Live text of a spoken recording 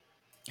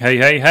Hey,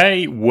 hey,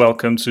 hey,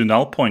 welcome to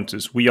Null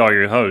Pointers. We are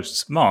your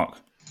hosts, Mark.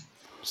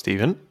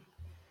 Stephen.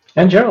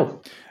 And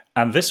Gerald.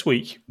 And this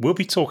week, we'll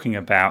be talking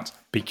about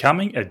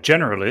becoming a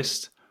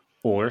generalist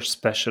or a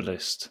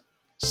specialist.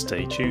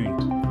 Stay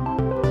tuned.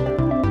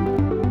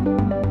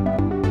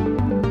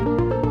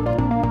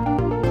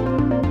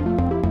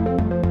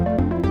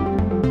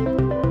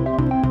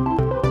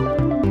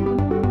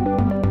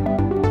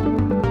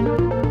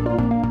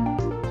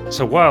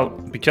 So while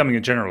becoming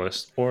a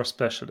generalist or a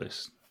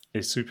specialist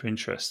is super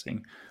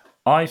interesting,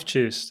 I've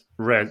just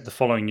read the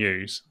following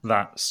news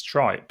that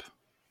Stripe,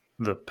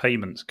 the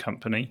payment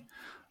company,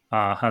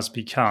 has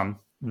become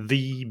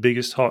the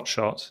biggest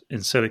hotshot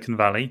in Silicon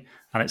Valley,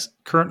 and it's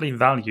currently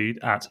valued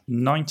at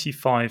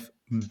 $95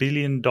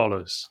 billion.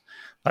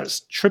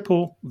 That's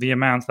triple the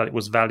amount that it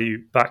was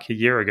valued back a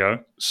year ago.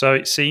 So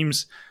it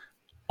seems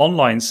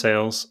online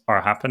sales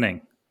are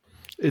happening.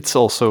 It's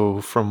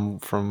also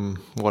from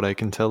what I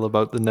can tell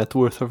about the net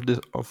worth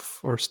of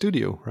our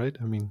studio, right?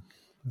 I mean,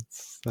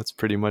 that's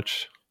pretty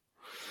much.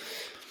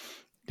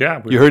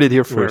 Yeah, you heard it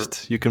here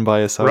first. You can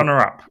buy us out. Runner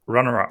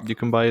up. You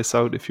can buy us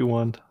out if you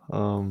want.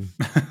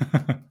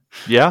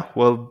 Yeah,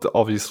 well,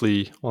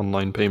 obviously,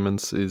 online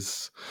payments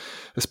is,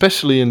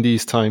 especially in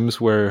these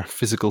times where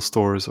physical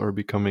stores are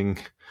becoming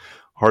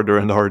harder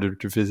and harder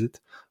to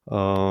visit.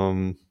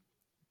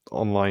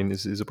 Online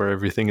is where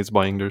everything is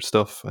buying their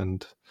stuff,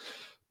 and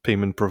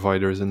payment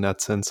providers in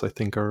that sense, I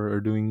think, are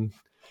doing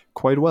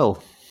quite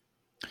well.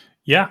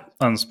 Yeah,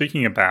 and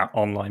speaking about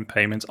online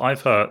payments,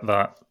 I've heard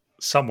that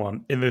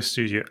someone in the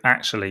studio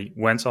actually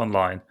went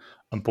online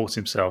and bought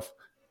himself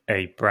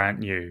a brand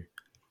new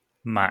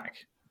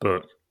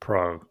MacBook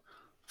Pro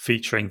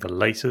featuring the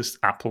latest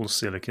Apple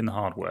Silicon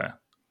hardware.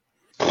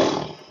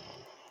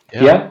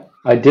 Yeah,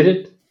 I did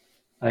it.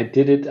 I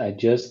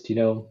just,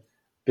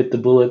 bit the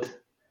bullet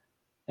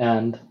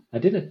and I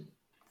did it.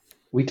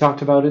 We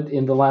talked about it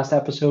in the last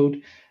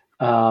episode.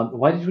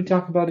 Why did we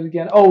talk about it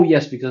again? Oh,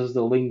 yes, because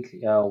the link,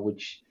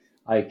 which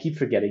I keep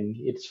forgetting.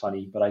 It's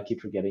funny, but I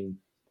keep forgetting.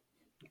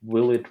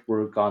 Will it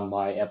work on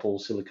my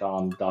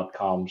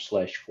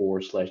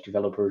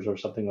applesilicon.com/4/developers or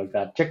something like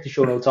that? Check the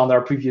show notes on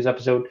our previous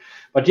episode.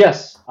 But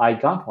yes, I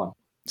got one.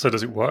 So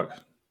does it work?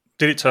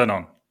 Did it turn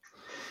on?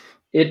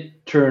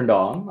 It turned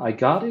on. I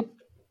got it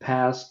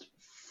past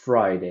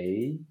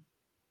Friday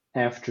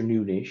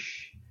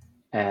afternoonish,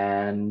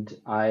 and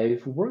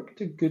I've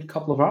worked a good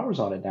couple of hours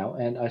on it now,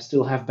 and I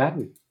still have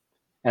battery.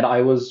 And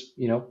I was,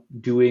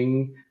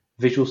 doing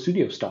Visual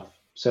Studio stuff.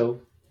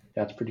 So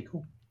that's pretty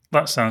cool.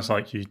 That sounds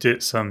like you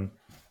did some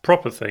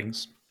proper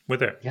things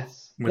with it.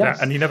 Yes.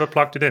 And you never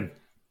plugged it in?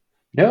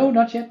 No,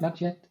 not yet.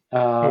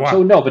 Wow.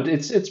 So no, but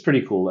it's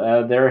pretty cool.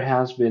 There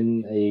has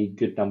been a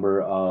good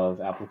number of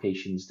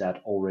applications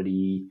that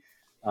already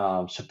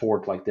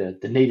support like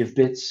the native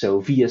bits.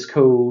 So VS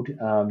Code,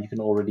 you can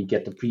already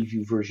get the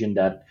preview version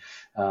that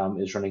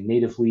is running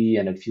natively,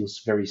 and it feels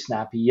very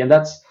snappy. And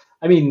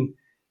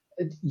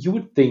you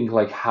would think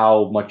like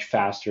how much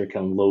faster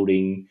can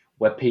loading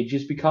web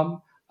pages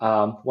become?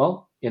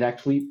 Well, it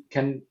actually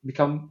can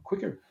become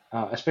quicker.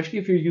 Especially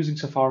if you're using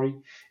Safari,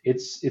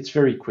 it's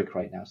very quick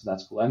right now, so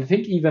that's cool. And I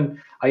think even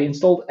I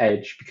installed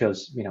Edge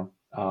because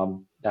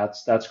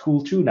that's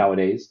cool too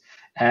nowadays.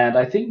 And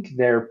I think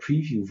their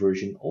preview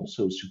version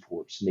also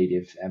supports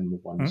native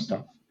M1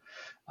 stuff.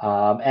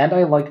 And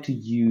I like to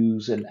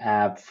use an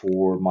app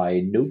for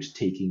my note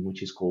taking,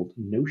 which is called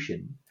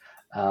Notion.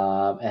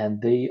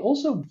 And they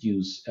also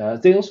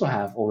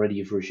have already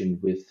a version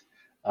with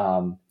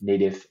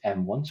native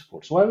M1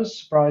 support. So I was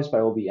surprised by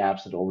all the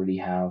apps that already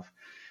have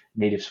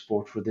native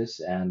support for this,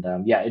 and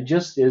it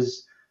just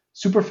is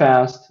super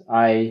fast.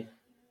 I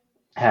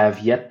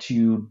have yet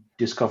to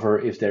discover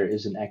if there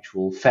is an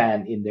actual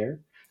fan in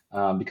there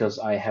because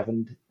I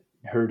haven't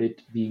heard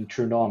it being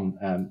turned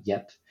on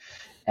yet,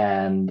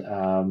 and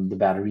the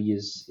battery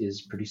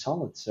is pretty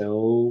solid,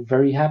 so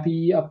very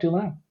happy up till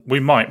now.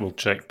 We'll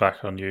check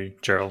back on you,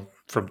 Gerald,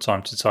 from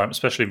time to time,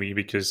 especially me,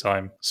 because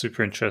I'm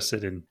super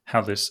interested in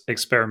how this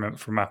experiment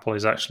from Apple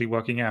is actually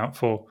working out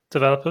for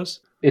developers.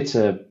 It's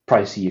a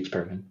pricey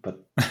experiment, but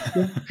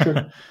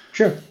yeah,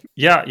 sure.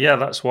 Yeah,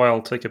 that's why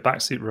I'll take a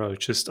backseat row.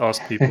 Just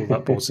ask people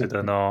that bought it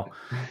and are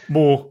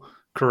more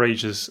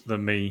courageous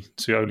than me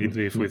to only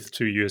live with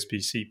 2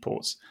 USB-C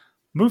ports.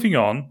 Moving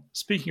on,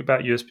 speaking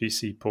about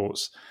USB-C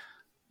ports,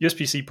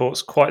 USB-C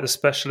ports quite a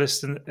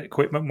specialist in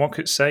equipment, one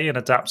could say, and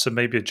adapter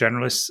maybe a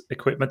generalist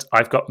equipment.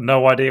 I've got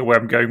no idea where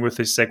I'm going with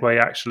this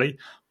segue, actually,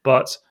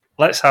 but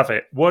let's have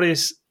it. What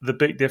is the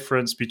big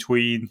difference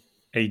between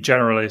a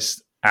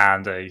generalist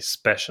and a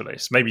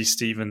specialist? Maybe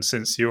Stephen,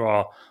 since you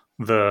are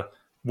the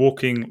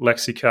walking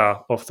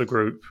lexica of the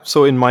group.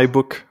 So in my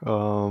book,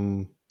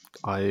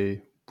 I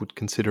would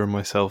consider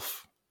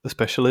myself a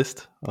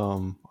specialist.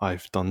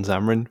 I've done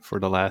Xamarin for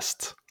the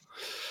last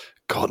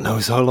God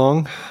knows how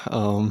long.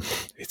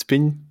 It's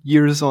been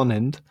years on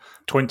end.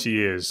 20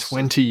 years.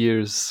 20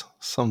 years,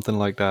 something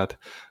like that.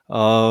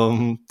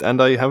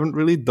 And I haven't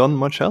really done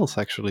much else,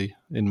 actually,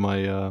 in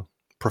my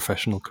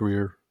professional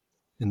career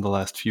in the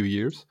last few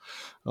years.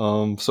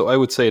 So I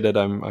would say that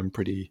I'm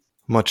pretty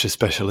much a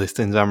specialist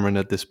in Xamarin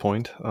at this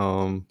point,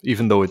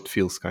 even though it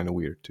feels kind of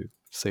weird to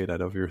say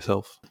that of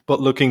yourself.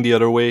 But looking the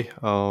other way,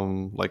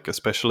 like a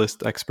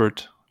specialist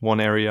expert, one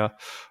area,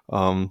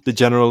 the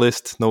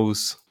generalist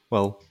knows,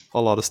 well, a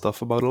lot of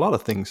stuff about a lot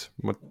of things.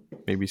 But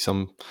maybe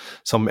some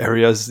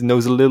areas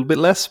knows a little bit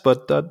less,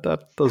 but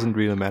that doesn't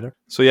really matter.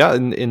 So yeah,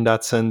 in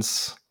that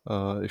sense,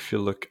 if you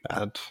look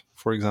at,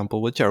 for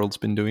example, what Gerald's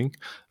been doing,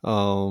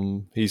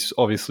 he's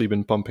obviously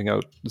been pumping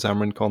out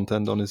Xamarin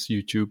content on his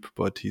YouTube,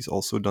 but he's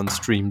also done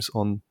streams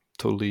on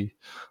totally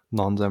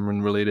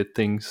non-Xamarin related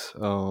things.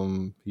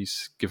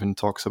 He's given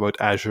talks about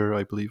Azure,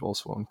 I believe,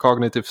 also on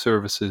cognitive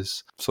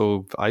services.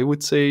 So I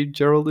would say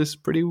Gerald is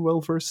pretty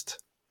well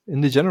versed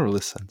in the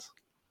generalist sense.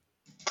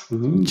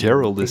 Ooh,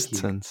 Geraldist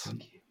sense.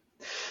 Thank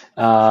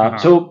you.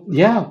 So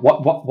yeah,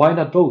 why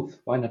not both?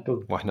 Why not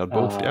both? Why not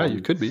both? Yeah,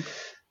 you could be.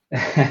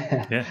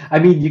 Yeah. I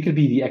mean, you can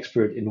be the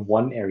expert in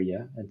one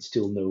area and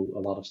still know a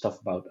lot of stuff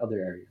about other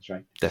areas,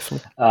 right?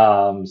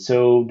 Definitely.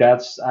 So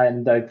that's,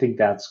 and I think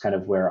that's kind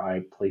of where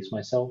I place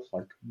myself,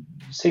 like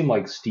same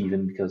like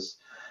Steven, because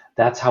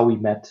that's how we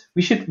met.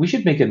 We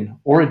should make an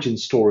origin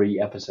story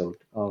episode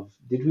of.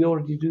 Did we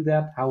already do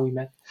that? How we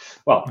met?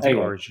 Well, The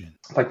anyway, origin.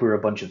 like we're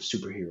a bunch of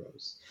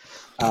superheroes.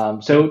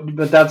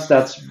 But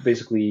that's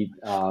basically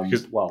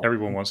Because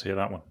everyone wants to hear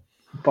that one.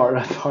 part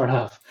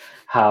of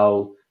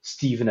how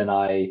Steven and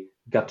I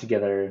got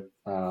together.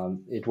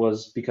 It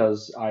was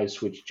because I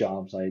switched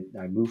jobs.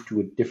 I moved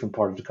to a different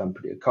part of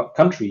the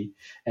country,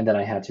 and then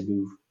I had to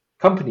move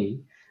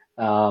company.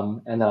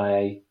 And then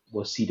I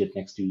was seated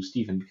next to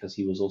Steven because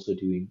he was also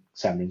doing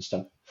Xamarin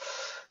stuff.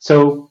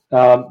 So,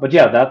 but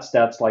yeah,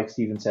 that's like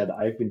Steven said.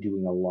 I've been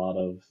doing a lot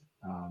of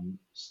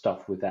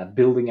stuff with that,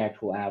 building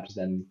actual apps.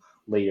 Then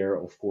later,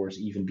 of course,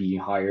 even being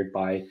hired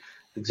by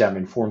the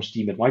Xamarin Forms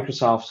team at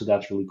Microsoft. So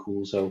that's really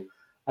cool. So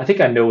I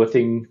think I know a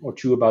thing or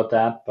two about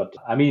that. But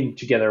I mean,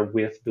 together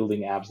with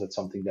building apps, that's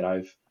something that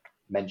I've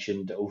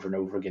mentioned over and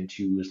over again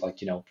too. Is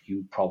like,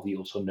 you probably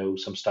also know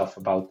some stuff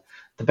about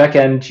the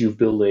backend. You've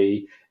built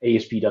a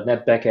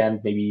ASP.NET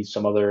backend, maybe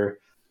some other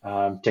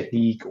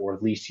technique, or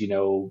at least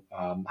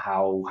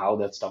how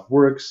that stuff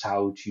works,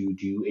 how to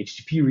do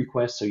HTTP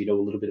requests, so you know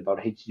a little bit about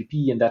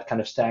HTTP and that kind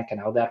of stack and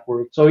how that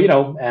works. So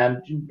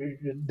and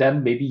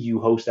then maybe you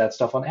host that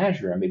stuff on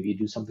Azure, and maybe you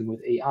do something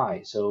with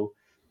AI. So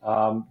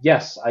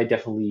yes, I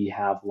definitely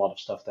have a lot of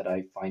stuff that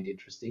I find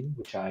interesting,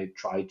 which I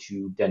try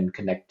to then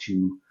connect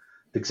to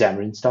the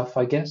Xamarin stuff,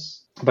 I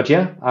guess. But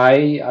yeah,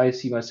 I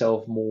see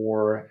myself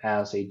more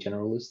as a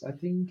generalist, I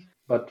think.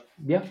 But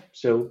yeah,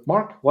 so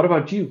Mark, what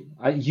about you?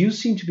 You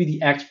seem to be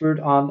the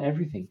expert on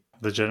everything.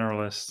 The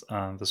generalist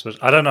and the special.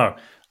 I don't know.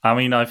 I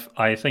mean,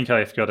 I think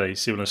I've got a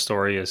similar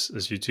story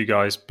as you two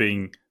guys,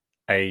 being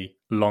a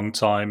long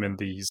time in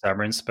the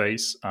Xamarin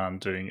space and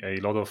doing a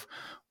lot of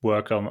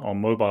work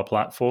on mobile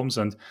platforms.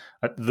 And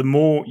the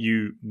more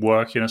you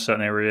work in a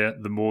certain area,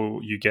 the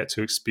more you get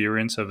to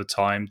experience over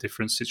time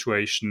different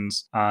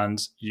situations,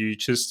 and you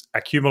just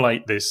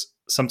accumulate this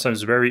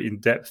sometimes very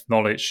in-depth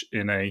knowledge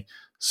in a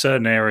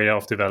certain area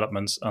of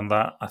development, and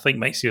that I think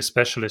makes you a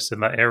specialist in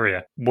that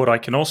area. What I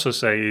can also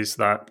say is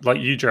that, like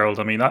you, Gerald,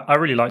 I mean, I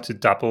really like to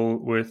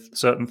dabble with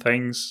certain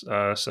things.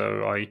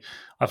 So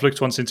I've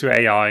looked once into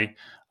AI.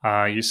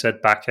 You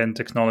said back-end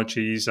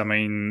technologies. I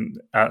mean,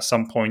 at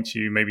some point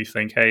you maybe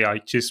think, hey, I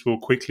just will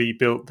quickly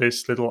build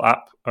this little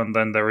app, and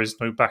then there is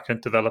no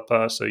back-end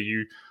developer. So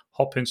you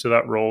hop into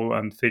that role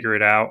and figure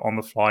it out on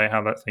the fly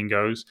how that thing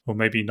goes, or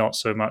maybe not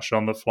so much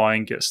on the fly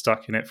and get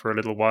stuck in it for a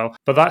little while.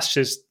 But that's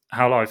just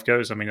how life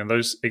goes. I mean, and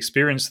those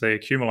experience they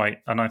accumulate,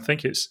 and I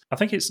think it's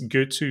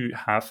good to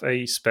have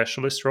a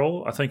specialist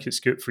role. I think it's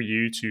good for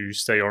you to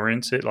stay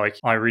oriented. Like,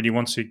 I really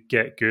want to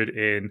get good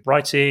in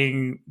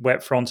writing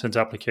web front-end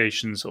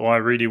applications, or I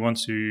really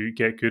want to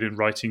get good in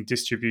writing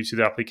distributed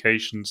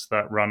applications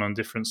that run on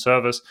different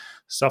servers.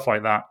 Stuff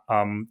like that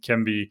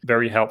can be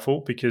very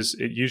helpful, because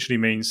it usually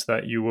means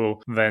that you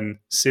will then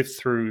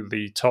sift through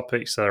the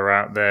topics that are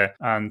out there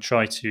and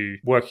try to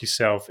work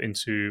yourself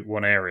into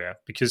one area,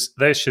 because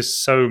there's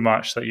just so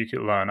much that you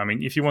could learn. I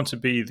mean, if you want to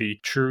be the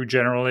true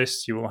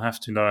generalist, you will have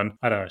to learn,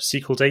 I don't know,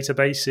 SQL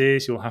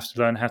databases. You'll have to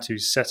learn how to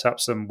set up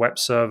some web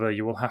server.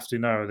 You will have to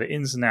know the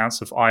ins and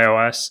outs of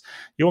iOS.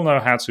 You'll know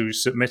how to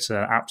submit an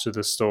app to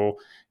the store.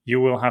 You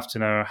will have to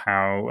know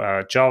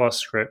how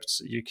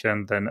JavaScript you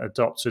can then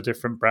adopt to a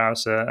different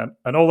browser,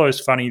 and all those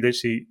funny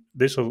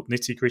little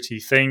nitty-gritty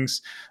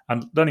things,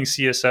 and learning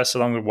CSS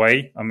along the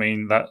way. I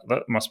mean, that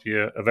must be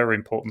a very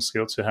important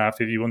skill to have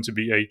if you want to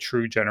be a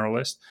true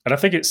generalist. And I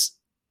think it's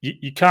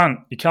you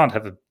can't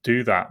have to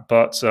do that,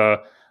 but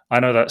I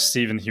know that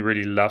Steven, he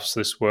really loves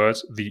this word,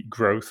 the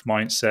growth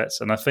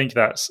mindset, and I think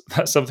that's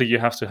something you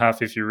have to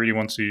have if you really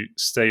want to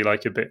stay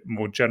like a bit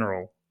more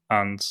general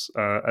and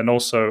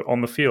also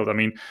on the field. I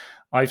mean,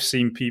 I've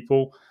seen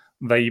people,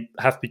 they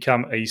have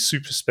become a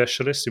super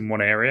specialist in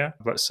one area.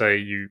 Let's say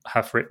you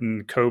have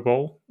written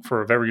COBOL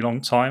for a very long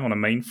time on a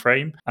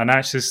mainframe, and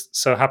that just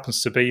so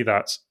happens to be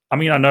that, I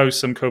mean, I know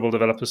some COBOL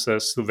developers that are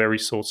still very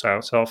sought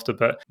out after,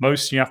 but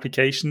most new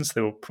applications,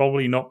 they will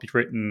probably not be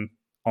written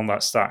on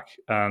that stack.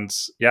 And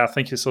yeah, I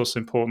think it's also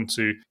important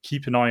to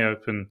keep an eye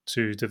open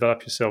to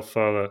develop yourself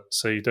further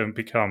so you don't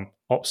become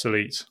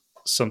obsolete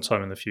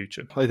sometime in the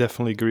future. I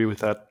definitely agree with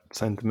that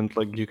sentiment.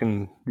 Like you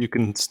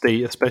can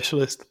stay a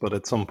specialist, but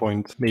at some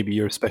point maybe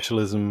your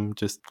specialism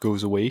just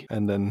goes away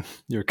and then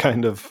you're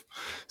kind of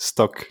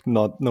stuck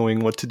not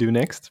knowing what to do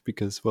next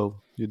because,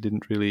 well, you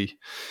didn't really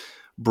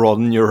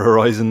broaden your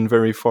horizon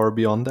very far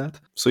beyond that.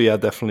 So yeah,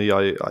 definitely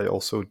I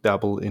also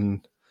dabble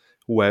in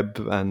web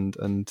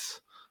and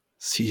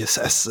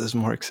CSS, as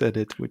Mark said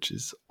it, which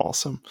is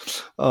awesome.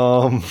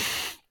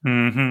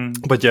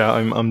 But yeah,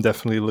 I'm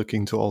definitely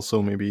looking to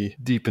also maybe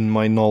deepen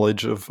my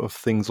knowledge of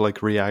things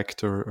like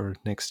React or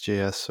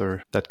Next.js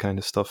or that kind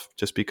of stuff,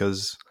 just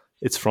because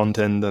it's front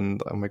end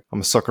and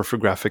I'm a sucker for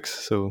graphics.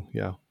 So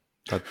yeah,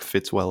 that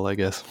fits well, I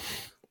guess.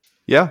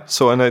 Yeah,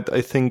 so and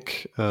I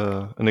think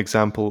an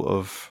example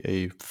of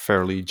a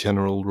fairly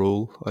general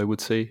role, I would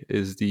say,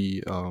 is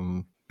the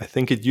I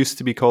think it used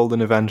to be called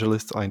an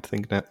evangelist. I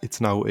think that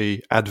it's now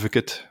a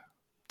advocate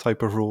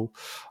type of role.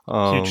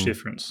 Huge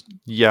difference.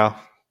 Yeah.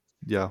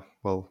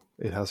 Well,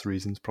 it has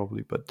reasons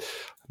probably, but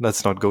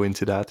let's not go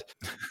into that.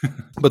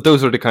 But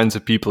those are the kinds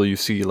of people you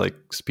see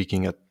like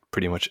speaking at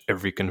pretty much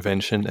every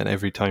convention, and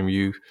every time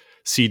you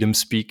see them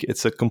speak,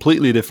 it's a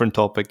completely different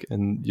topic,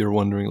 and you're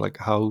wondering like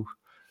how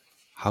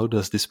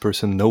does this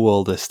person know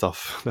all this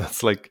stuff?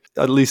 That's like,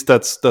 at least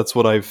that's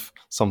what I've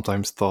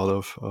sometimes thought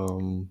of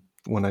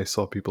when I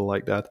saw people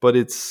like that. But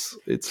it's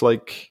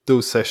like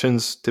those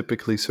sessions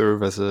typically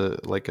serve as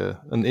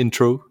an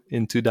intro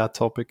into that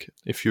topic.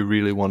 If you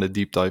really want a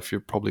deep dive, you're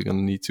probably going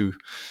to need to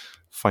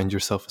find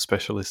yourself a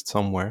specialist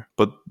somewhere.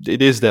 But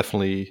it is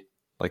definitely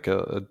like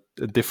a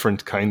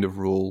different kind of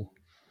role.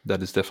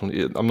 That is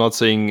definitely it. I'm not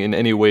saying in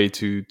any way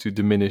to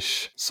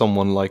diminish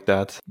someone like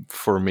that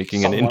for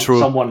making an intro.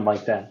 Someone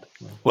like that.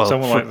 Well,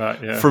 someone like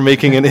that, yeah. For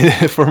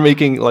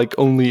making like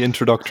only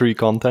introductory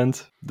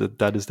content.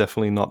 That is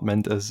definitely not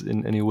meant as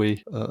in any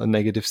way a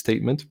negative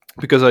statement,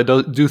 because I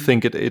do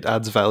think it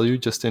adds value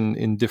just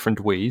in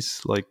different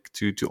ways, like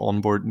to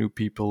onboard new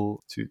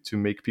people, to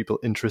make people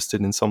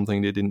interested in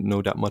something they didn't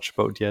know that much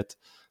about yet,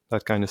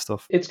 that kind of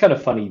stuff. It's kind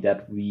of funny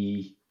that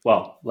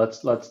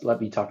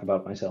let me talk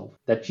about myself.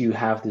 That you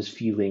have this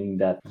feeling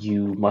that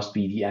you must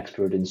be the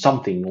expert in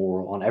something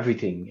or on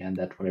everything, and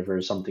that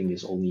whenever something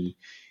is only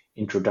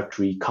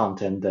introductory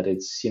content, that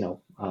it's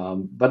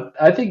But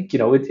I think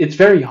it's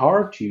very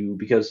hard to,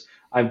 because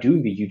I'm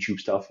doing the YouTube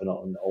stuff and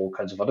all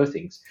kinds of other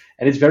things,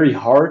 and it's very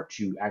hard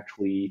to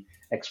actually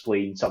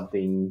explain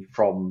something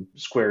from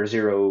square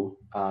zero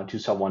to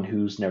someone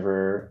who's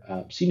never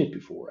seen it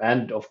before.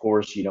 And of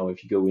course,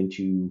 if you go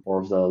into more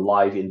of the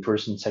live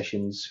in-person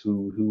sessions,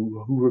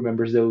 who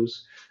remembers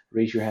those?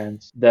 Raise your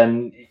hands.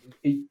 Then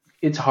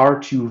it's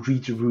hard to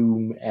read the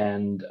room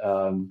and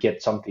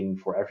get something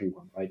for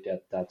everyone, right?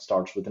 That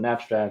starts with an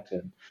abstract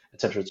and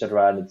et cetera, et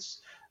cetera. And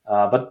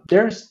but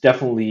there's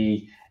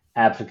definitely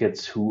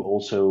advocates who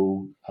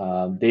also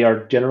they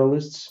are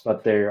generalists,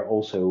 but they're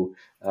also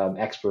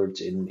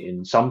experts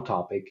in some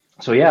topic.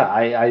 So yeah,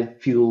 I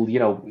feel they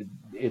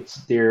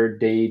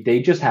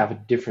just have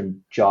a different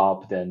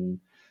job than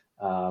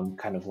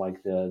kind of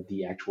like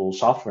the actual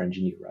software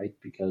engineer, right?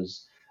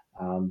 Because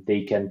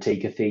they can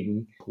take a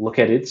thing, look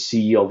at it,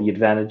 see all the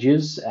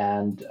advantages,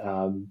 and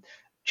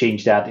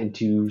change that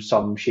into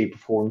some shape or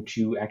form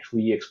to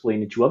actually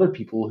explain it to other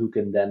people who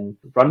can then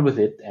run with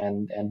it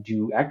and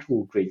do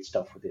actual great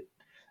stuff with it.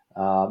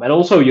 And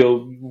also,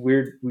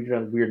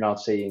 we're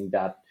not saying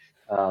that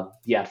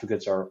the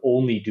advocates are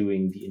only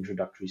doing the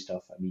introductory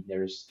stuff. I mean,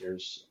 there's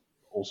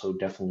also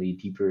definitely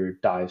deeper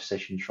dive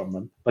sessions from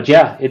them. But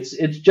yeah, it's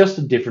just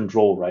a different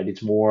role, right?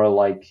 It's more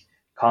like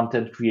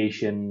content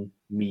creation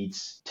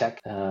meets tech.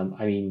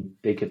 I mean,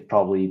 they could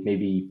probably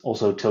maybe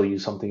also tell you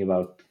something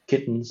about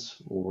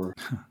kittens or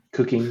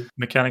cooking.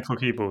 Mechanical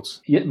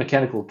keyboards. Yeah,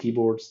 mechanical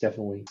keyboards,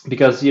 definitely.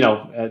 Because,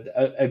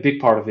 a big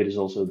part of it is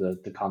also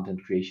the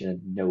content creation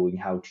and knowing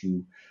how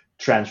to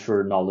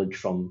transfer knowledge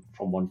from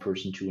one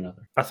person to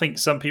another. I think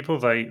some people,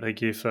 they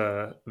give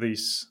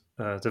these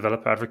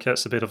developer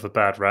advocates a bit of a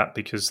bad rap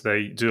because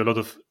they do a lot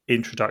of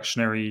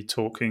introductory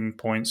talking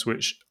points,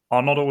 which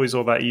are not always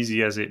all that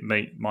easy as it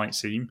might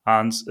seem.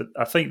 And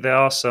I think there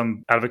are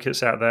some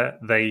advocates out there,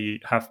 they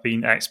have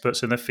been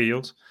experts in the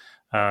field,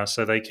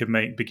 so they can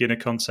make beginner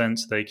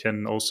content, they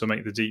can also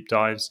make the deep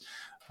dives.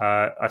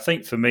 I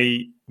think for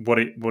me, what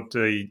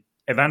a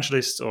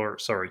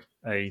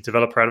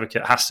developer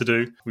advocate has to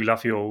do, we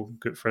love you all,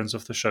 good friends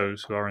of the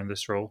shows who are in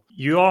this role.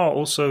 You are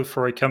also,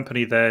 for a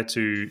company, there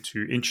to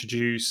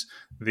introduce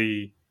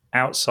the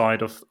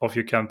outside of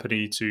your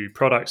company to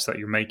products that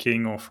you're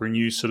making or for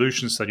new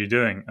solutions that you're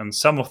doing. And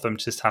some of them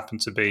just happen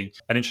to be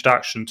an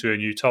introduction to a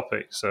new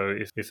topic. So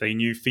if a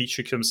new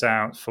feature comes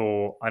out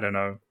for, I don't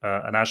know,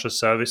 an Azure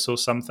service or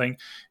something,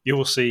 you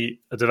will see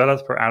a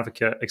developer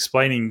advocate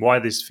explaining why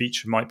this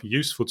feature might be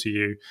useful to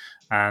you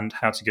and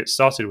how to get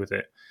started with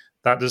it.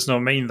 That does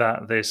not mean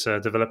that this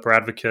developer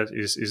advocate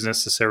is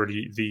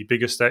necessarily the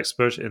biggest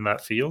expert in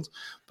that field,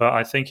 but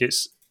I think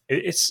it's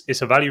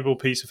a valuable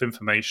piece of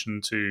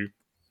information to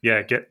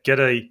get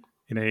a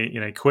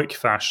in a quick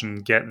fashion,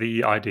 get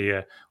the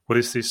idea. What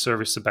is this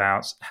service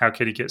about? How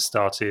can it get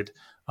started,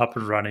 up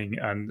and running,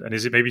 and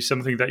is it maybe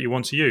something that you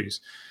want to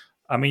use?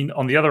 I mean,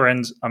 on the other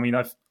end, I mean,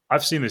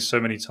 I've seen this so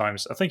many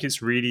times. I think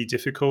it's really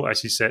difficult,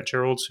 as you said,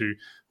 Gerald, to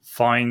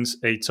find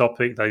a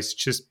topic that is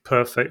just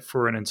perfect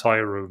for an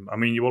entire room. I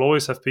mean, you will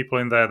always have people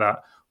in there that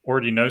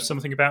already know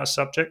something about a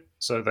subject,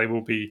 so they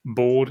will be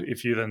bored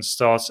if you then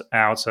start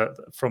out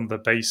from the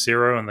base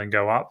zero and then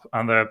go up.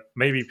 And there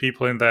may be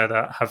people in there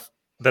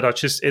that are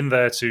just in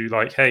there to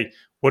like, hey,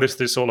 what is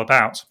this all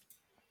about?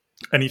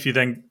 And if you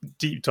then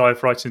deep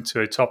dive right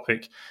into a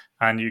topic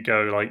and you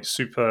go like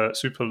super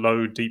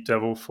low deep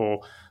level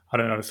for, I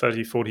don't know,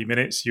 30, 40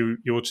 minutes,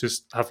 you'll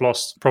just have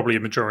lost probably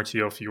a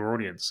majority of your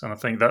audience. And I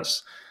think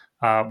that's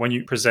when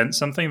you present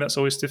something, that's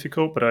always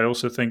difficult. But I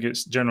also think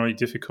it's generally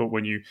difficult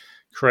when you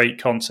create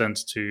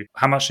content to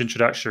how much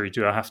introductory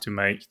do I have to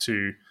make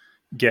to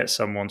get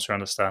someone to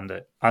understand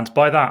it. And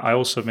by that, I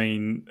also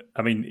mean,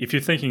 if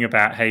you're thinking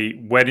about, hey,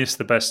 when is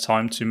the best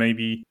time to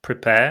maybe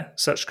prepare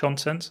such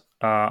content?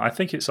 I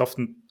think it's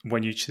often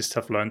when you just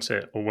have learned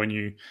it, or when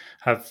you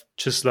have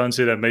just learned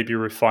it and maybe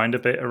refined a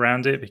bit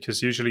around it,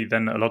 because usually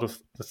then a lot of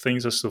the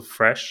things are still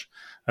fresh,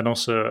 and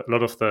also a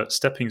lot of the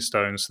stepping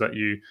stones that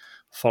you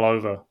fall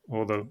over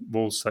or the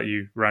walls that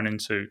you ran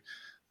into,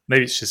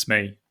 maybe it's just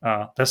me,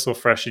 they're still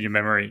fresh in your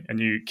memory, and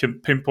you can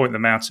pinpoint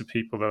them out to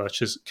people that are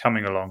just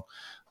coming along.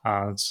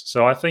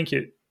 So I think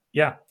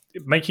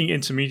making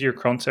intermediary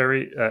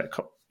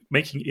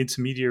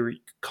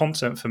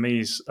content for me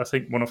is, I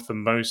think, one of the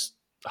most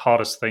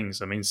hardest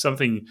things. I mean,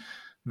 something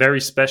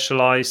very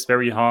specialized,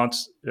 very hard.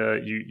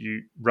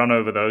 You run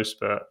over those,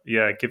 but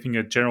giving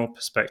a general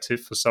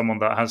perspective for someone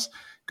that has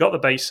got the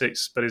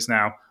basics but is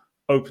now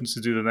open to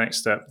do the next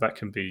step, that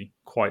can be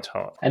quite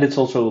hard. And it's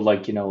also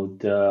like,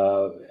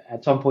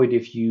 at some point,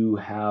 if you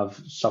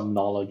have some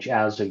knowledge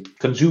as a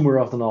consumer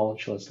of the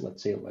knowledge,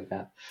 let's say it like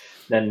that,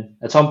 then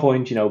at some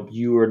point,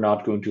 you are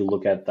not going to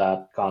look at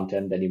that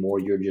content anymore.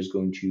 You're just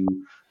going to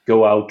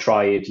go out,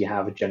 try it. You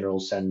have a general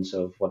sense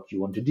of what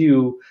you want to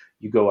do.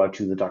 You go out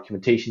to the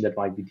documentation that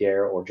might be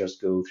there, or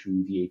just go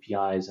through the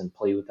APIs and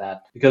play with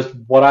that. Because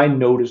what I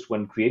noticed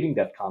when creating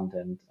that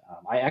content,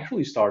 I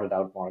actually started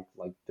out, Mark,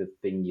 like the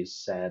thing you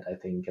said, I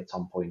think at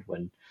some point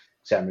when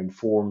Xamarin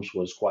Forms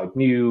was quite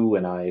new,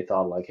 and I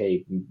thought like,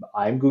 hey,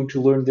 I'm going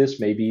to learn this.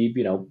 Maybe,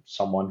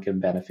 someone can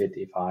benefit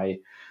if I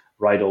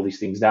write all these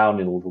things down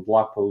in a little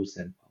blog post,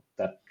 and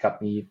that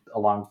got me a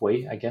long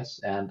way, I guess.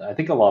 And I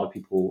think a lot of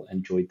people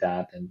enjoyed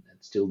that and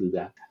still do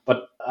that.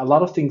 But a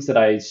lot of things that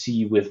I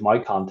see with my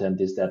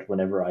content is that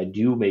whenever I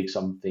do make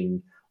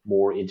something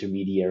more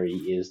intermediary,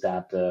 is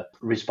that the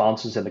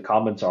responses and the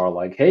comments are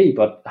like, hey,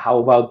 but how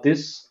about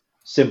this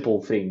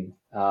simple thing?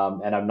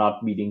 And I'm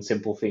not meaning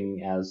simple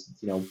thing as,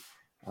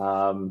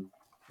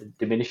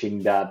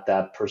 diminishing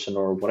that person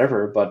or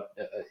whatever, but,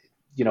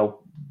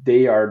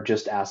 they are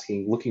just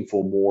looking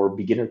for more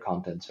beginner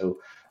content. So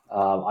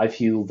I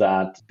feel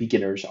that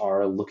beginners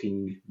are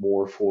looking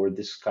more for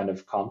this kind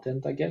of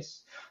content, I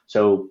guess.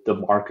 So the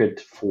market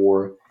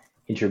for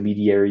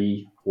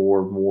intermediary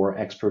or more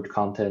expert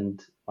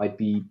content might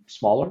be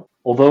smaller.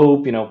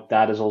 Although,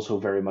 that is also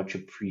very much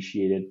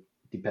appreciated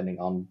depending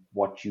on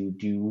what you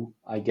do,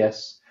 I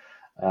guess.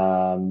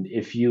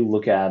 If you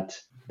look at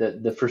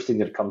the first thing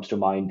that comes to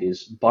mind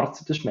is Bart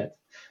de Smet.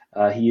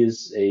 He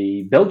is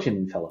a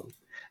Belgian fellow,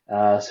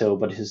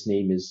 but his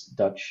name is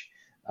Dutch.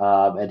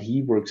 And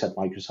he works at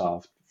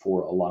Microsoft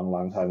for a long,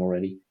 long time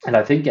already. And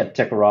I think at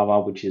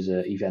Techorama, which is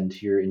an event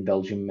here in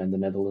Belgium and the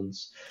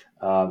Netherlands,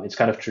 it's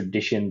kind of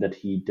tradition that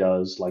he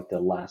does like the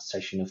last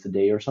session of the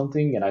day or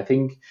something. And I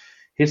think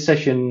his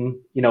session,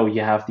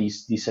 you have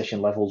these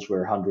session levels where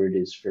 100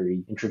 is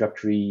very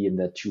introductory, and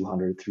that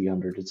 200,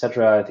 300,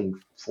 etc. I think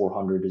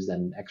 400 is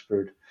then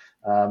expert.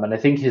 And I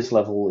think his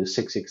level is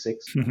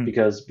 666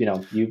 because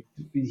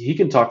he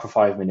can talk for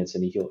 5 minutes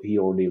and he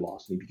already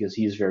lost me, because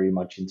he is very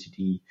much into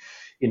the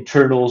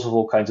internals of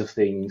all kinds of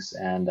things,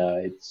 and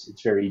it's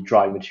very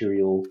dry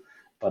material.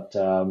 But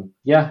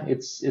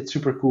it's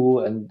super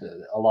cool, and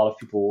a lot of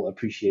people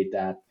appreciate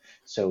that.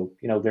 So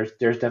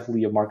there's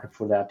definitely a market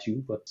for that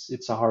too, but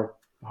it's a hard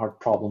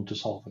problem to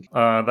solve.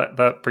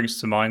 That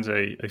brings to mind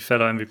a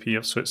fellow MVP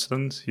of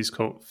Switzerland. He's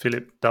called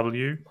Philip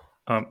W.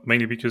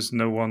 Mainly because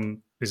no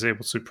one is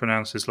able to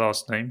pronounce his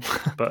last name,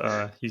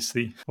 but he's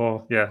I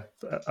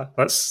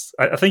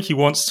think he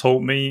once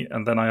told me,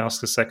 and then I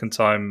asked a second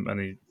time, and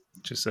he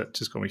just said,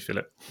 "Just call me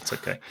Philip. It's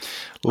okay."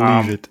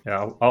 Leave it.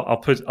 Yeah,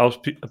 I'll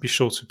be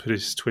sure to put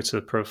his Twitter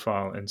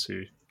profile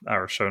into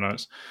our show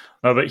notes.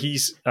 No, but he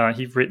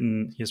has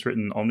written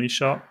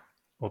OmniSharp,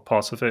 or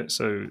part of it,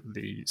 so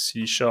the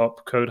C#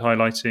 code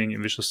highlighting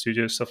in Visual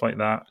Studio, stuff like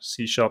that.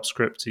 C#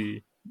 script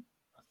he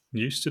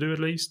used to do, at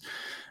least.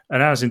 And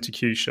now it's into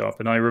Q#.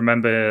 And I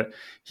remember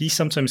he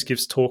sometimes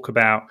gives talk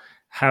about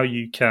how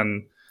you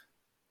can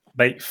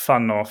make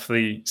fun of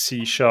the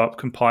C#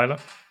 compiler.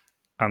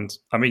 And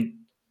I mean,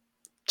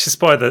 just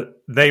by the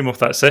name of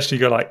that session,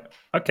 you go like,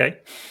 okay,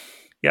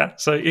 Yeah,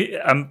 so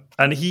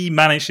and he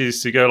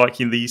manages to go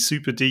like in these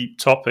super deep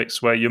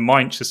topics where your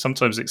mind just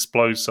sometimes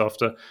explodes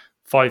after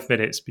 5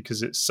 minutes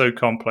because it's so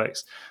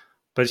complex.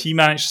 But he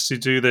manages to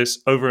do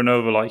this over and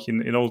over, like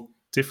in all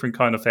different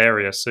kind of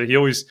areas. So he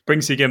always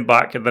brings you again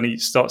back, and then he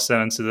starts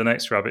down into the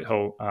next rabbit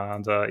hole.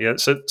 And yeah,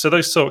 so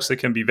those talks, they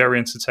can be very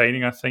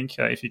entertaining. I think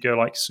if you go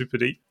like super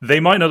deep, they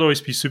might not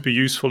always be super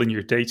useful in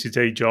your day to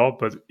day job,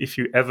 but if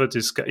you ever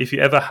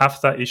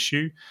have that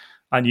issue,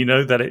 and you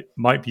know that it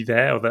might be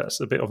there, or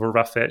that's a bit of a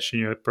rough edge in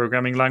your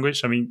programming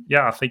language, I mean,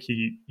 yeah, I think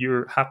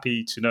you're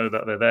happy to know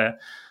that they're there.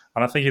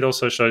 And I think it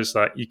also shows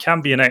that you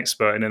can be an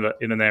expert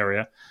in an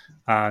area,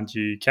 and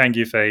you can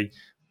give a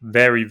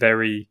very,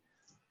 very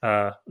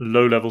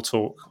low level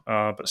talk,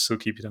 but still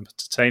keep it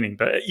entertaining.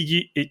 But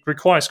it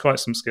requires quite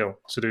some skill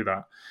to do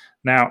that.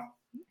 Now,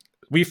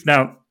 we've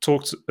now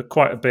talked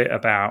quite a bit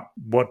about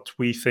what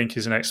we think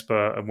is an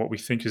expert and what we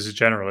think is a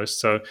generalist.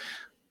 So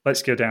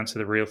let's go down to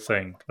the real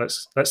thing.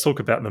 Let's talk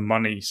about the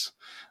monies.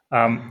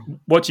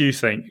 What do you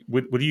think?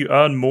 Would you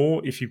earn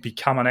more if you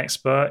become an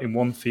expert in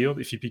one field?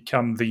 If you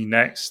become the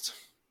next,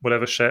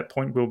 whatever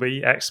SharePoint will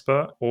be,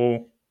 expert,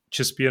 or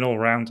just be an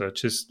all-rounder?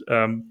 Just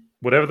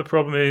whatever the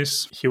problem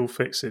is, he'll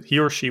fix it. He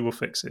or she will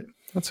fix it.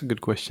 That's a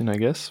good question, I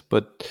guess,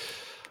 but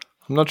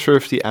I'm not sure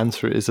if the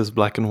answer is as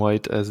black and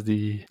white as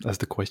the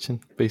question,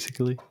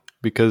 basically,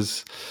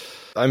 because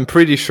I'm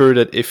pretty sure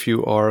that if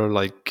you are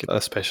like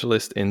a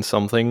specialist in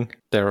something,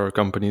 there are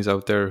companies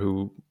out there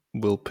who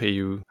will pay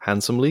you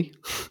handsomely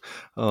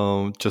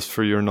just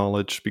for your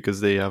knowledge because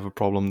they have a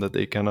problem that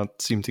they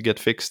cannot seem to get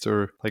fixed.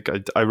 Or like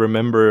I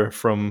remember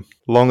from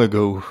long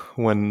ago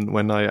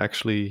when I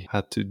actually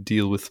had to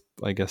deal with,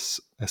 I guess,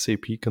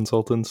 SAP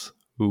consultants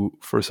who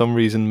for some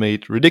reason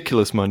made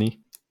ridiculous money.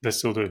 They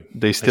still do.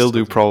 They still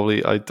do.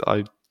 Probably.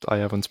 I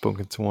haven't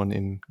spoken to one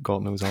in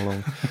God knows how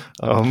long,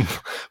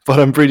 but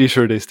I'm pretty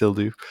sure they still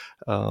do.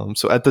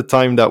 So at the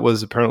time, that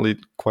was apparently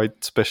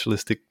quite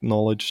specialistic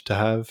knowledge to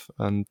have,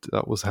 and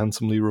that was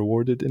handsomely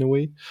rewarded in a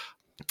way.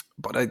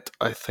 But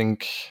I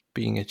think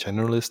being a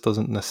generalist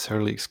doesn't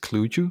necessarily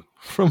exclude you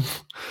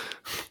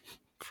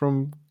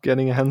from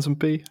getting a handsome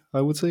pay,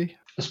 I would say.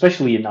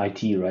 Especially in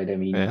IT, right? I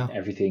mean,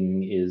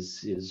 everything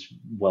is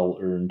well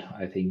earned,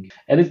 I think,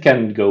 and it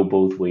can go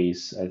both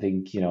ways. I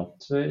think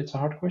it's a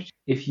hard question.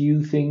 If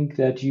you think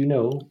that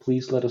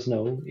please let us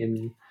know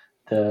in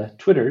the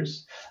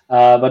Twitters.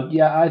 But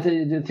yeah,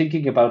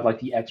 thinking about like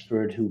the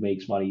expert who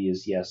makes money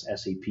is yes,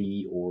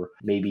 SAP, or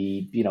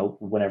maybe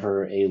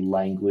whenever a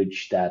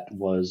language that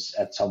was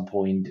at some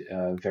point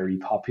very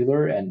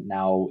popular and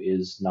now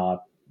is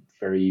not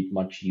very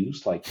much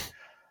used, like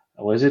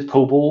was it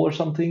COBOL or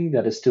something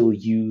that is still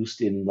used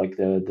in like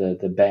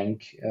the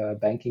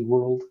banking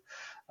world.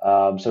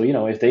 So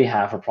if they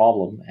have a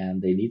problem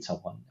and they need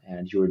someone,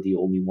 and you're the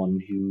only one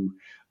who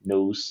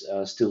knows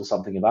still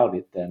something about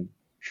it, then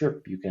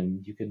sure, you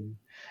can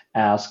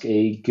ask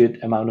a good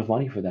amount of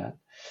money for that.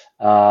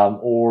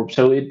 Or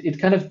so it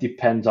kind of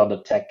depends on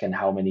the tech and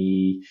how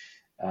many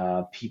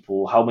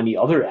people, how many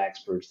other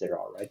experts there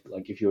are, right?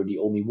 Like if you're the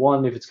only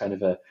one, if it's kind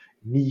of a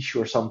niche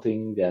or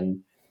something,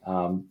 then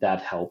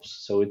that helps.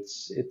 So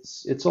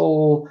it's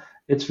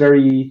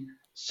very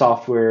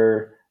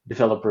software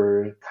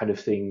developer kind of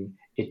thing.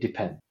 It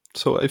depends.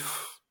 So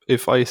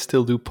if I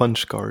still do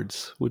punch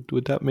cards,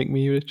 would that make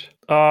me rich?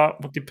 Well,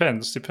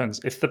 depends.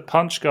 If the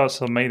punch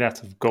cards are made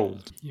out of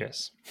gold,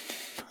 yes.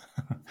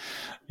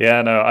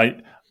 Yeah, no,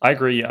 I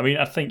agree. I mean,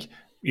 I think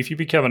if you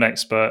become an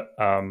expert,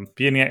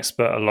 being an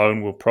expert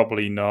alone will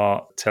probably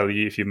not tell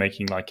you if you're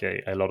making like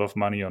a lot of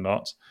money or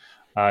not.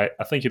 I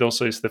think it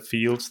also is the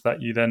fields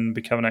that you then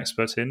become an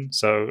expert in.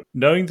 So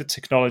knowing the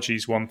technology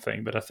is one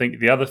thing, but I think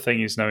the other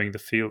thing is knowing the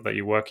field that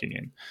you're working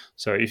in.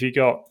 So if you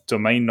got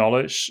domain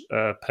knowledge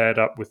paired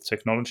up with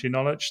technology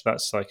knowledge,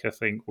 that's like I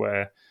think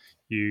where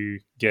you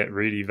get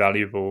really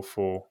valuable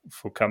for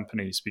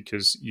companies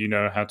because you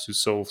know how to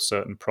solve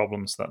certain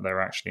problems that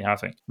they're actually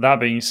having. That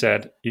being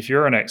said, if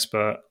you're an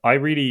expert,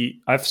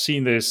 I've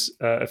seen this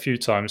a few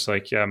times.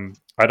 Like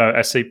I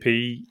know SAP,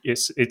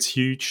 it's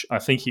huge. I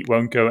think it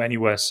won't go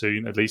anywhere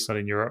soon, at least not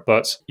in Europe.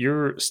 But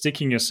you're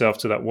sticking yourself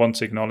to that one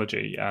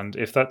technology, and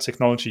if that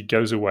technology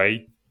goes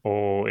away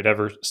or it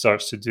ever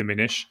starts to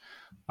diminish,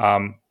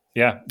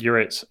 yeah, you're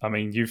it. I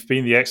mean, you've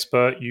been the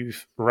expert,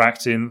 you've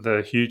racked in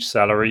the huge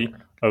salary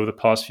over the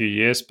past few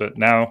years, but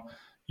now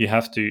you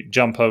have to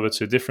jump over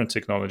to a different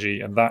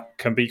technology, and that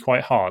can be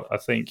quite hard. I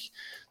think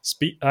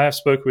I have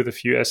spoken with a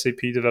few SAP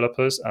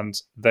developers,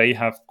 and they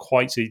have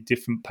quite a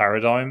different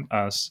paradigm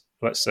as,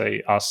 let's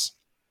say, us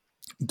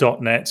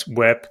 .NET,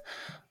 Web,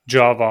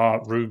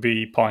 Java,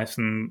 Ruby,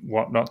 Python,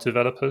 whatnot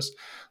developers.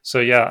 So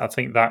yeah, I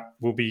think that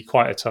will be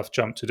quite a tough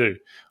jump to do.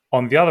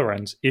 On the other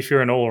end, if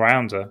you're an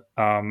all-rounder,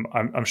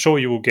 I'm sure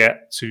you will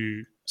get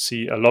to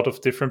see a lot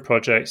of different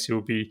projects.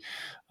 You'll be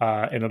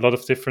in a lot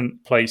of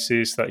different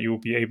places that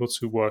you'll be able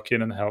to work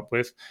in and help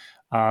with.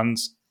 And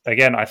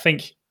again, I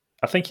think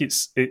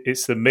it's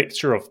the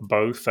mixture of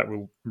both that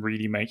will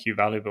really make you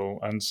valuable.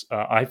 And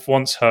I've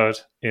once heard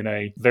in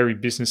a very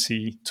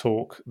businessy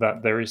talk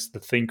that there is the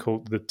thing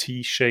called the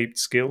T-shaped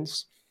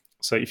skills.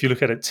 So if you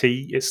look at a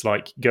T, it's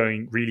like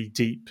going really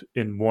deep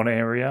in one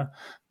area,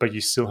 but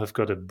you still have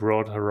got a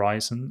broad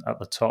horizon at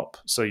the top,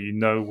 so you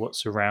know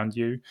what's around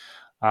you.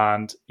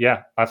 And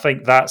yeah, I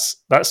think that's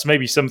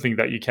maybe something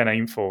that you can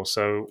aim for.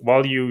 So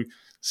while you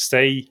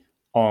stay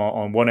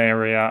on one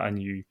area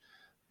and you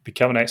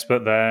become an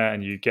expert there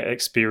and you get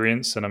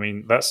experience, and I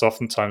mean that's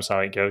oftentimes how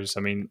it goes.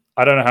 I mean,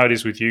 I don't know how it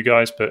is with you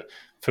guys, but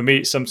for me,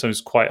 it's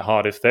sometimes quite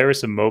hard. If there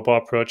is a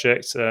mobile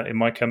project in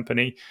my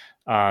company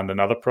and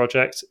another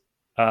project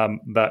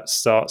that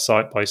start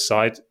side by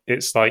side,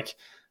 it's like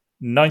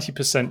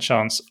 90%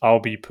 chance I'll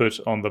be put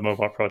on the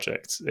mobile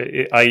project.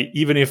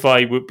 Even if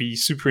I would be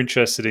super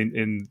interested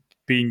in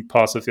being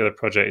part of the other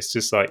project, it's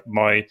just like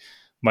my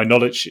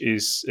knowledge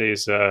is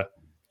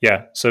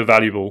yeah, so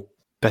valuable.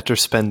 Better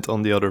spent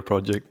on the other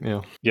project.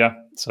 Yeah. Yeah.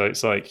 So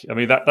it's like, I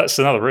mean, that's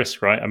another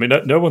risk, right? I mean,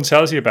 no one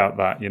tells you about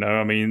that, you know?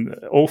 I mean,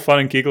 all fun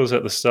and giggles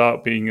at the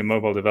start, being a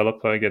mobile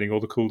developer, getting all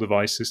the cool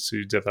devices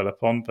to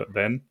develop on. But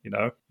then, you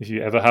know, if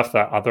you ever have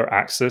that other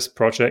access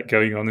project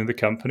going on in the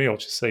company, I'll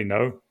just say,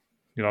 no,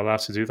 you're not allowed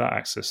to do that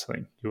access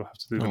thing. You'll have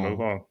to do the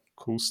mobile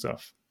cool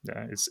stuff.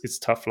 Yeah. It's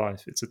tough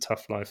life. It's a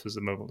tough life as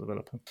a mobile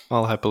developer.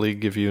 I'll happily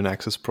give you an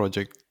access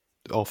project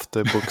off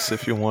the books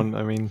if you want.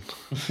 I mean...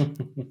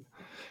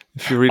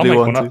 If you really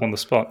I'll make want one to. up on the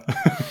spot.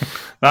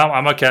 No,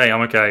 I'm okay.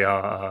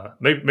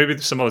 Maybe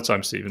some other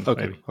time, Stephen.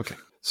 Okay. Maybe. Okay.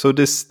 So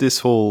this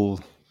whole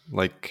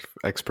like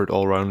expert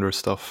all rounder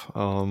stuff,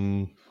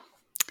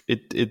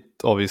 it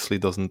obviously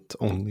doesn't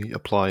only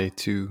apply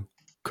to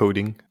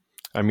coding.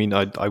 I mean,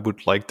 I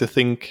would like to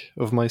think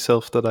of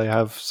myself that I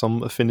have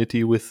some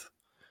affinity with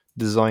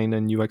design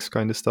and UX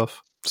kind of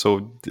stuff.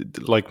 So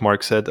like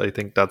Mark said, I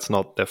think that's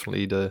not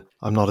definitely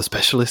I'm not a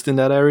specialist in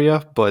that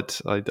area, but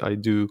I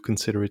do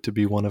consider it to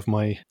be one of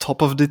my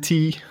top of the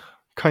T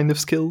kind of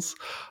skills.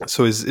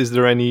 So is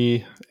there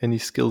any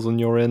skills on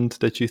your end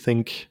that you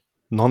think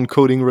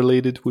non-coding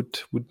related would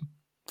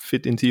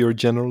fit into your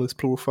generalist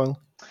profile?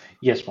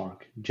 Yes,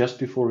 Mark. Just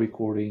before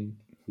recording,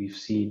 we've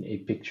seen a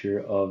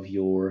picture of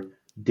your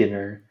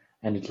dinner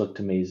and it looked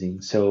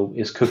amazing. So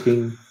is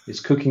cooking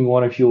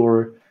one of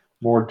your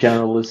more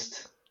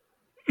generalist?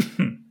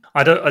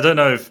 I don't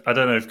know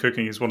if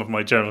cooking is one of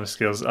my generalist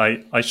skills.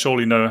 I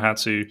surely know how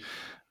to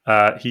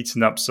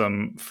heating up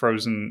some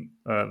frozen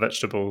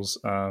vegetables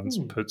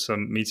and put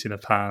some meat in a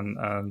pan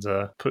and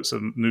put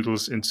some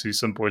noodles into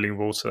some boiling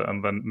water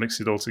and then mix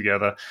it all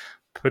together,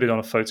 put it on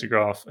a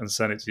photograph and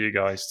send it to you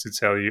guys to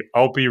tell you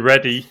I'll be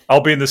ready.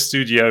 I'll be in the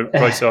studio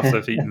right after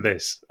I've eaten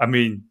this. I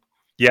mean,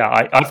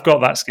 yeah, I've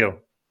got that skill.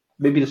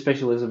 Maybe the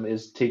specialism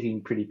is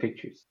taking pretty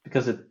pictures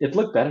because it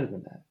looked better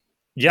than that.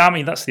 Yeah, I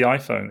mean that's the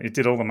iPhone. It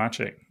did all the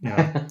magic. You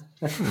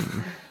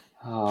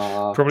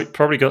know?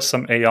 Probably got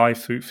some AI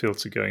food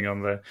filter going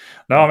on there.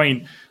 No, I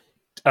mean,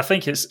 I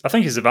think it's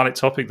a valid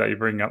topic that you're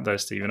bringing up there,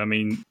 Stephen. I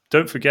mean,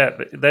 don't forget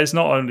that there's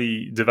not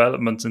only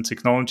development and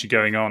technology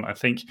going on. I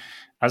think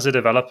as a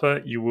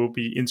developer, you will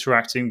be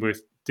interacting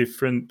with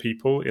different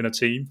people in a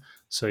team.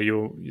 So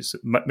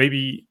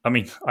maybe, I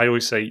mean, I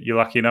always say you're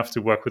lucky enough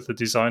to work with the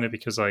designer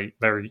because I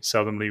very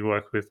seldomly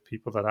work with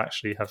people that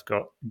actually have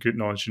got good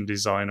knowledge in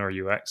design or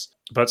UX.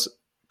 But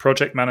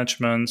project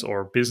management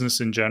or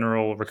business in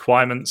general,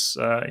 requirements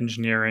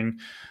engineering,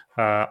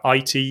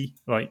 IT,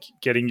 like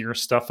getting your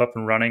stuff up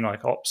and running,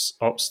 like ops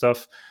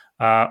stuff,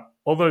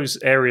 all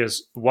those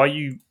areas, while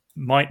you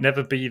might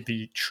never be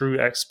the true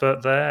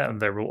expert there,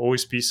 and there will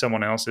always be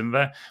someone else in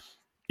there,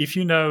 if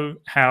you know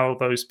how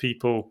those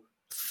people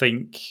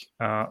think,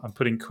 I'm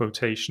putting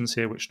quotations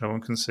here, which no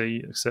one can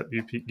see except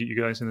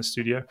you guys in the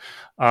studio.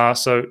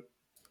 So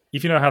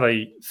if you know how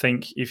they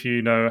think, if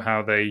you know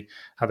how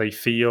they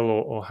feel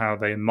or how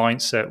their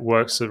mindset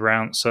works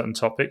around certain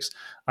topics,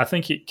 I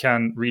think it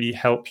can really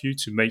help you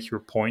to make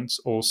your points,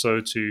 also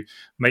to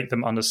make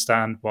them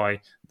understand why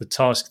the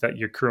task that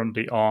you're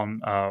currently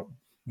on,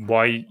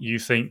 why you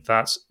think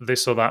that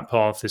this or that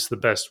path is the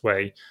best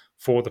way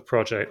for the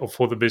project or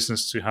for the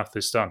business to have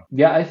this done.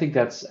 Yeah, I think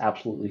that's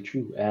absolutely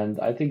true. And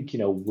I think,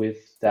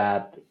 with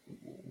that,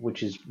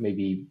 which is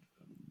maybe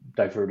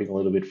diverting a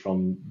little bit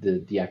from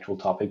the actual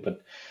topic,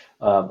 but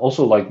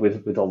also like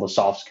with all the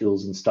soft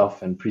skills and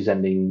stuff and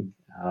presenting,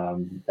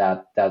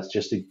 that's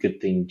just a good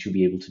thing to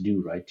be able to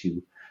do, right?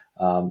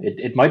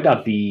 It might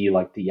not be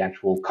like the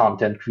actual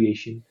content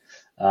creation,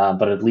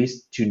 but at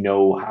least to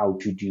know how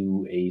to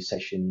do a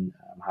session,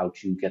 how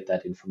to get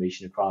that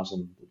information across,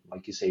 and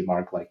like you say,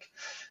 Mark, like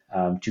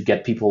to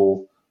get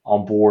people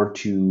on board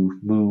to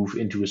move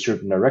into a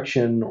certain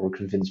direction or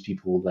convince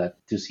people that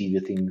to see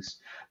the things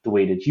the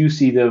way that you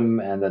see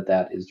them and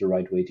that is the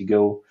right way to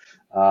go.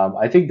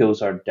 I think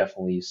those are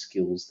definitely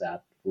skills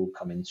that will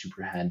come in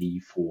super handy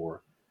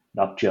for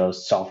not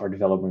just software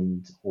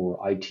development or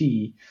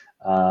IT,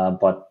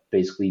 but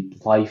basically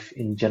life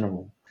in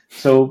general.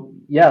 So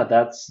yeah,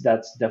 that's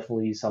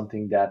definitely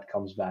something that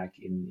comes back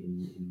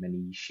in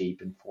many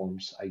shape and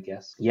forms, I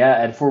guess.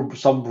 Yeah, and for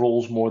some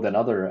roles more than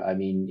other. I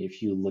mean,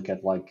 if you look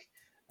at like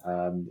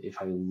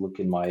if I look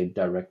in my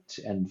direct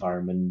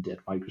environment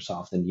at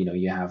Microsoft, and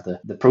you have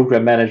the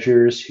program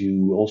managers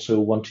who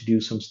also want to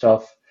do some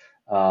stuff.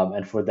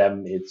 And for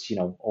them, it's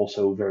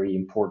also very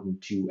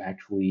important to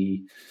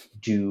actually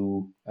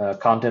do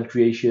content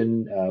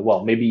creation.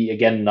 Well, maybe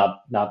again,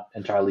 not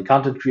entirely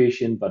content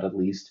creation, but at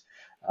least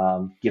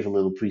give a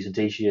little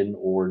presentation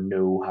or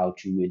know how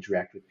to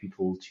interact with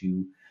people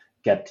to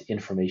get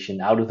information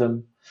out of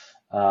them.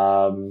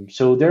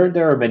 So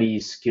there are many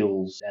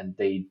skills, and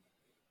they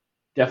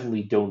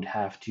definitely don't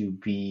have to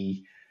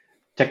be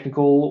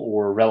technical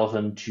or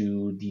relevant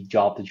to the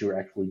job that you're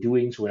actually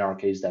doing. So in our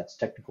case, that's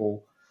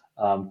technical,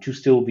 to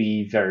still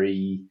be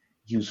very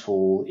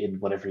useful in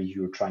whatever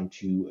you're trying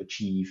to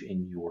achieve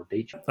in your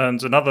day job.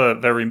 And another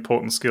very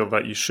important skill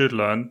that you should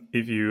learn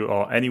if you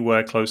are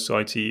anywhere close to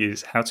IT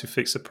is how to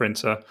fix a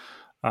printer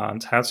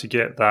and how to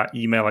get that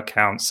email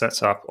account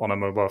set up on a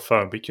mobile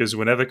phone, because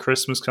whenever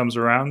Christmas comes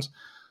around,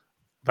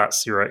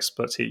 that's your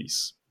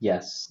expertise.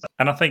 Yes.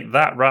 And I think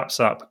that wraps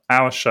up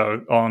our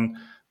show on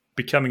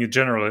becoming a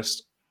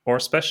generalist or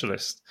a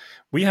specialist.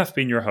 We have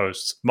been your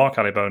hosts, Mark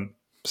Allibone,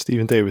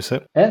 Steven Davis,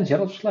 and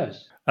Gerald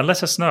Sluis. And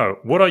let us know,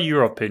 what are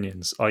your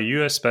opinions? Are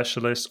you a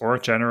specialist or a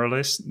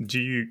generalist?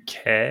 Do you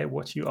care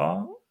what you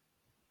are?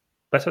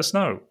 Let us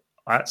know.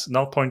 At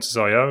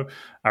nullpointers.io,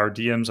 our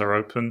DMs are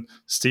open.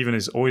 Steven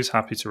is always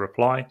happy to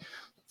reply.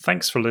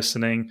 Thanks for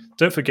listening.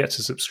 Don't forget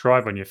to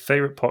subscribe on your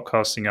favorite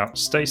podcasting app.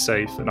 Stay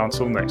safe, and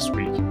until next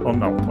week on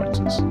Null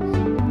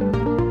Pointers.